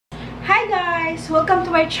Hi guys! Welcome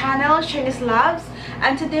to my channel, SHYNESSLAVZ,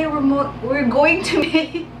 and today we're going to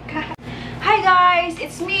make... Hi guys!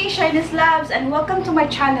 It's me, SHYNESSLAVZ, and welcome to my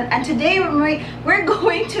channel. And today we're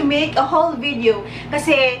going to make a whole video.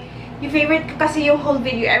 Kasi yung favorite ko kasi yung whole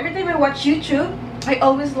video. Every time I watch YouTube, I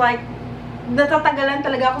always like natatagalan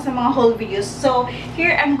talaga ako sa mga whole videos. So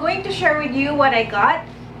here I'm going to share with you what I got.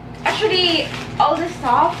 Actually, all the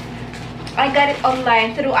stuff I got it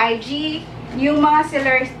online through IG. Yung mga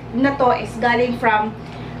sellers na to is galing from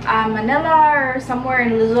Manila or somewhere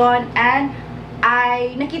in Luzon, and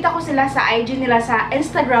nakita ko sila sa IG nila, sa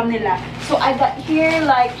Instagram nila. So I got here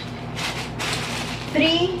like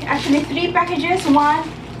three packages.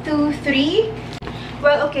 1, 2, 3.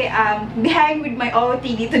 Well, okay, behind with my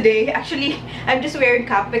OOTD today. Actually, I'm just wearing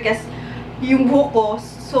cap because yung buhok ko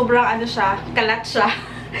sobrang kalat siya.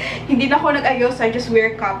 Hindi na ako nag-ayos, so I just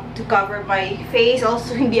wear cap to cover my face.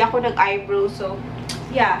 Also, hindi ako nag-eyebrow, so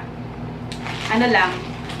yeah. Ano lang.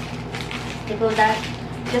 People that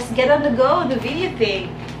just get on the go, the video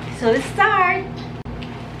thing. So let's start.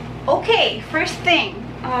 Okay, first thing,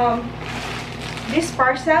 this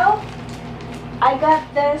parcel, I got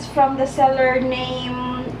this from the seller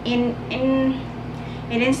name in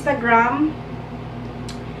Instagram.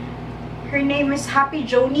 Her name is Happy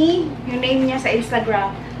Joni, yung name niya sa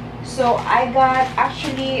Instagram. So I got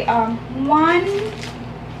actually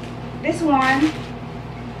this one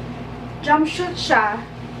jumpsuit siya.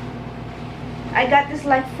 I got this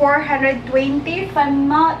like 420 if I'm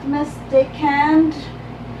not mistaken.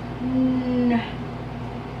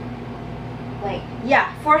 Wait,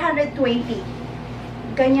 yeah, 420.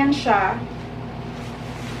 Ganyan siya.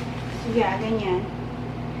 So yeah, ganyan.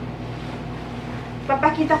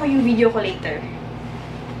 Papakita ko yung video ko later.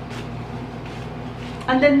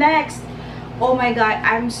 And then next, oh my god,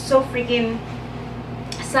 I'm so freaking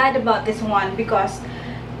sad about this one because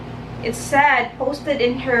it said posted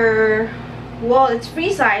in her wall, it's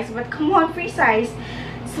free size, but come on, free size.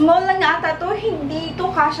 Small lang yata to, hindi to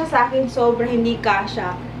kasha sa akin, sobra hindi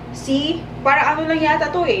kasha. See? Parang ano lang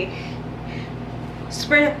yata to eh.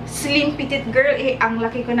 Super slim petite girl eh, ang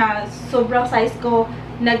laki ko na, sobrang size ko.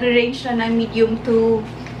 Nagre-range na ng medium to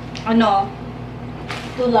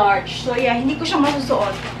to large. So yeah, hindi ko siya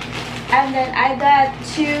masusuot. And then I got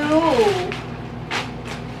two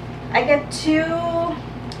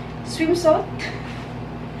swimsuit.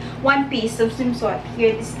 One piece of swimsuit.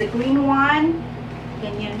 Here, this is the green one.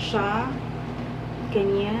 Ganyan siya.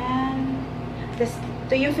 Ganyan.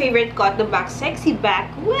 Ito yung favorite ko, the back. Sexy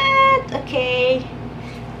back. What? Okay.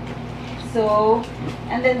 So,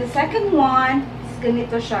 and then the second one,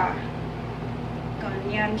 ganito siya.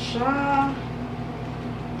 Ganyan siya.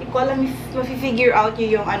 Hindi ko alam if mafi-figure out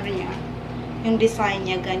yung ano niya. Yung design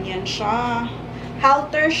niya. Ganyan siya.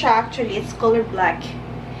 Halter siya actually. It's color black.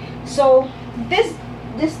 So, this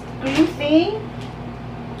green thing,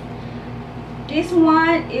 this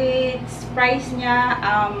one, its price niya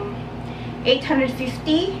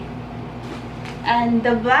 850. And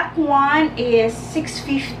the black one is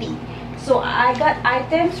 650. So I got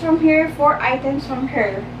items from here, 4 items from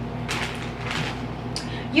her.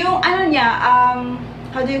 Yung ano niya,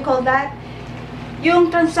 how do you call that?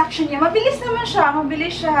 Yung transaction niya, mabilis naman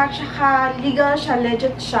siya, tsaka legal siya,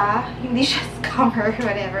 legit siya, hindi siya scammer,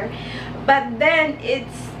 whatever. But then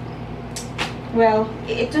it's, well,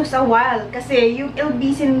 it took a while kasi yung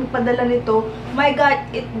LBC na padala nito, my god,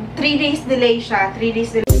 3 days delay siya, 3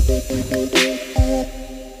 days delay.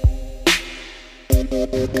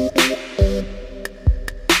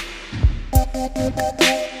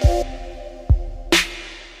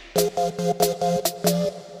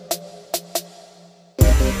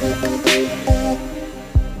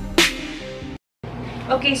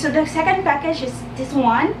 Okay, so the second package is this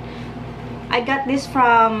one. I got this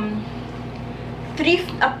from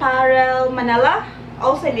Thrift Apparel Manila,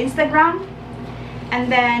 also in Instagram.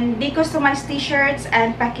 And then they customize t-shirts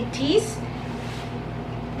and packet tees.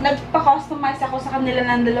 Nagpa-customize ako sa kanila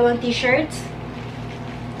ng 2 t-shirts,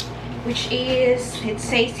 which is, it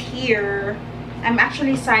says here, I'm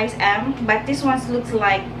actually size M, but this one looks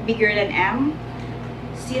like bigger than M.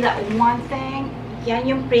 See that one thing? Yan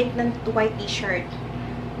yung print ng white t-shirt.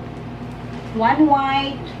 One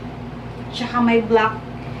white, tsaka may black.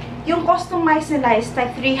 Yung customize nila is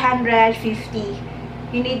like 350.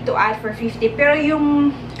 You need to add for 50. Pero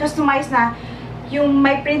yung customize na, yung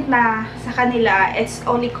may print na sa kanila, it's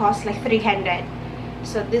only cost like 300.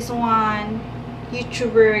 So this one,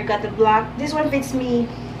 YouTuber, got the black. This one fits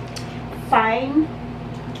me fine.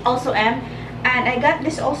 Also M. And I got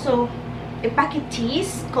this also, a packet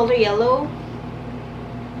tees, color yellow.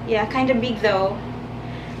 Yeah, kind of big though.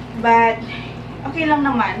 But, okay lang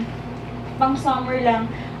naman. pang summer lang.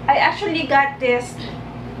 I actually got this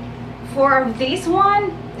 4 of this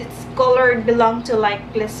one. It's colored, belong to like,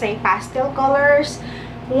 let's say, pastel colors.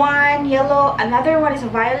 One yellow, another one is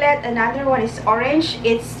violet, another one is orange.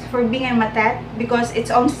 It's for being a matet because it's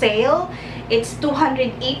on sale. It's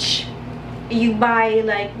 200 each. You buy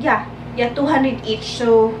like, yeah, 200 each.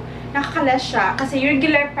 So, nakakalas siya. Kasi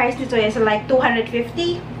regular price nito is like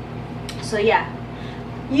 250. So, yeah.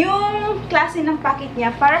 Yung klase ng packet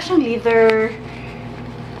niya, para siyang leather.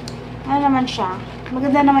 Ano naman siya?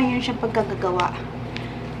 Maganda naman yun siya pagkagagawa.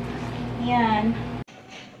 Yan.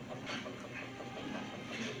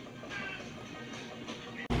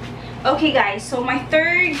 Okay guys, so my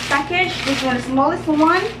third package, this one, the smallest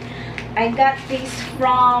one, I got this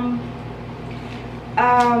from,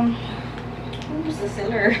 who was the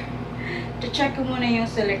seller? To-check ko muna yung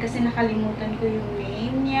seller kasi nakalimutan ko yung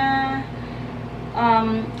name niya.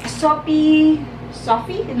 Sophie?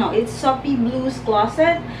 No, it's Sophie Blues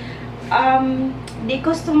Closet. They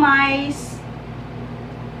customize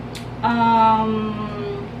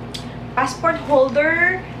passport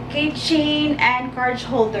holder, keychain, and card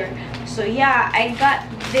holder. So yeah, I got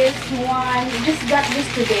this one. Just got this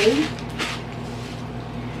today.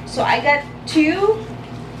 So I got two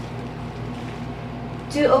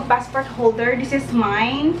of passport holder. This is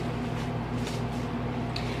mine.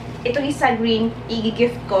 Ito isa green,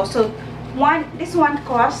 i-gift ko. So this one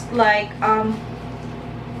cost like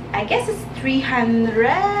I guess it's 300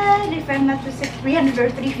 if I'm not mistaken, 300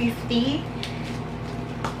 or 350.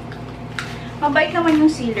 Mabait naman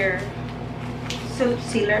yung seller.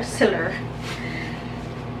 Seller.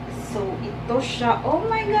 So, ito siya. Oh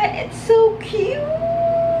my god, it's so cute!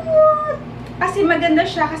 Kasi maganda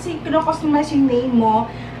siya kasi kino-customize yung name mo.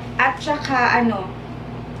 At saka,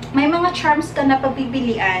 may mga charms ka na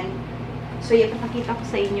pagpipilian. So, yan, papakita ko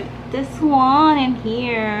sa inyo. This one and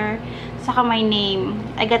here. Saka my name.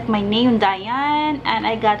 I got my name, Diane. And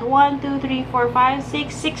I got 1, 2, 3, 4, 5,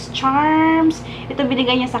 6 charms. Ito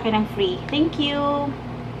binigay niya sa akin ng free. Thank you.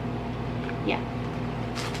 Yeah.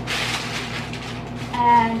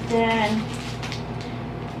 And then,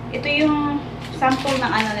 ito yung sample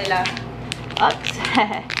ng nila.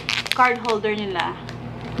 Card holder nila.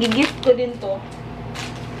 Gigift ko din to.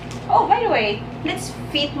 Oh, by the way, let's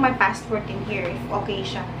fit my passport in here if okay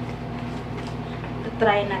siya.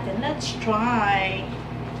 Try natin. Let's try.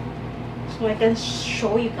 So I can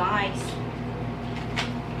show you guys.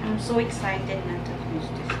 I'm so excited na to use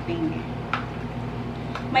this thing.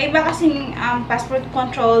 May iba kasing passport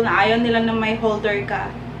control na ayaw nila na may holder ka.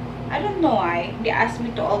 I don't know why. They ask me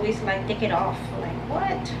to always like take it off. Like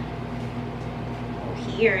what? Oh,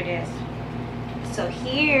 here it is. So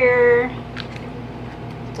here,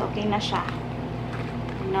 it's okay na siya.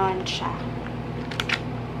 None siya.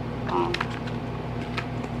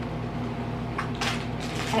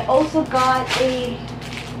 I also got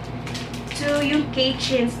yung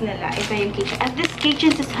keychains nila. Ito yung keychains. And this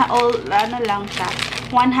keychains is all, lang siya.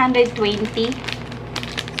 120.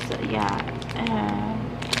 So, yeah.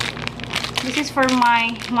 This is for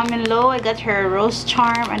my mom-in-law. I got her rose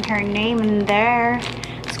charm and her name in there.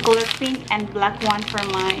 It's color pink and black one for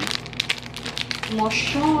my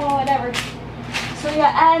motion, whatever. So,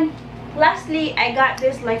 yeah. And lastly, I got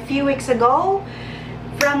this like few weeks ago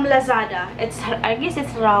from Lazada. I guess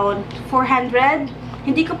it's around 400.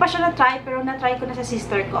 Hindi ko pa siya na-try, pero na-try ko na sa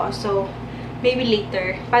sister ko. So, maybe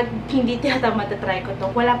later. Pag hindi tiyata matatry ko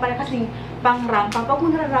to. Wala pa rin kasing pang-rampa. Pag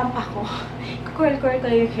magra-rampa ko, kukurl-kurl ko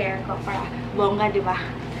yung hair ko para bongga, diba?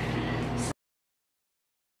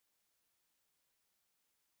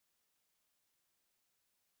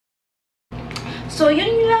 So,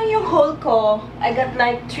 yun lang yung haul ko. I got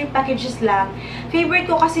like 3 packages lang. Favorite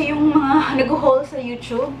ko kasi yung mga nag-haul sa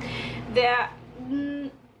YouTube.